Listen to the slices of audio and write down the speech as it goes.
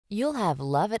You'll have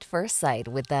love at first sight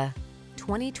with the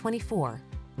 2024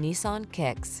 Nissan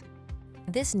Kicks.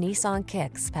 This Nissan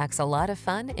Kicks packs a lot of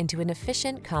fun into an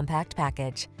efficient, compact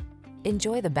package.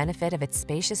 Enjoy the benefit of its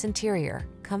spacious interior,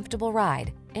 comfortable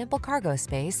ride, ample cargo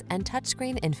space, and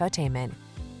touchscreen infotainment.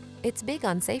 It's big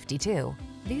on safety too.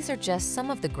 These are just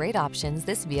some of the great options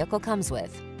this vehicle comes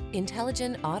with: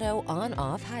 intelligent auto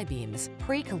on-off high beams,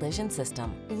 pre-collision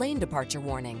system, lane departure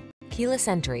warning, keyless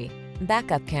entry,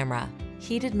 backup camera,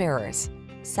 heated mirrors,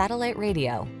 satellite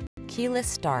radio, keyless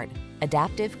start,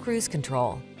 adaptive cruise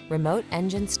control, remote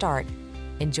engine start.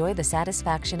 Enjoy the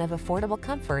satisfaction of affordable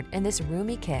comfort in this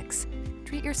roomy Kicks.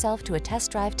 Treat yourself to a test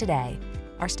drive today.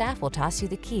 Our staff will toss you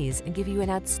the keys and give you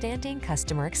an outstanding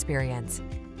customer experience.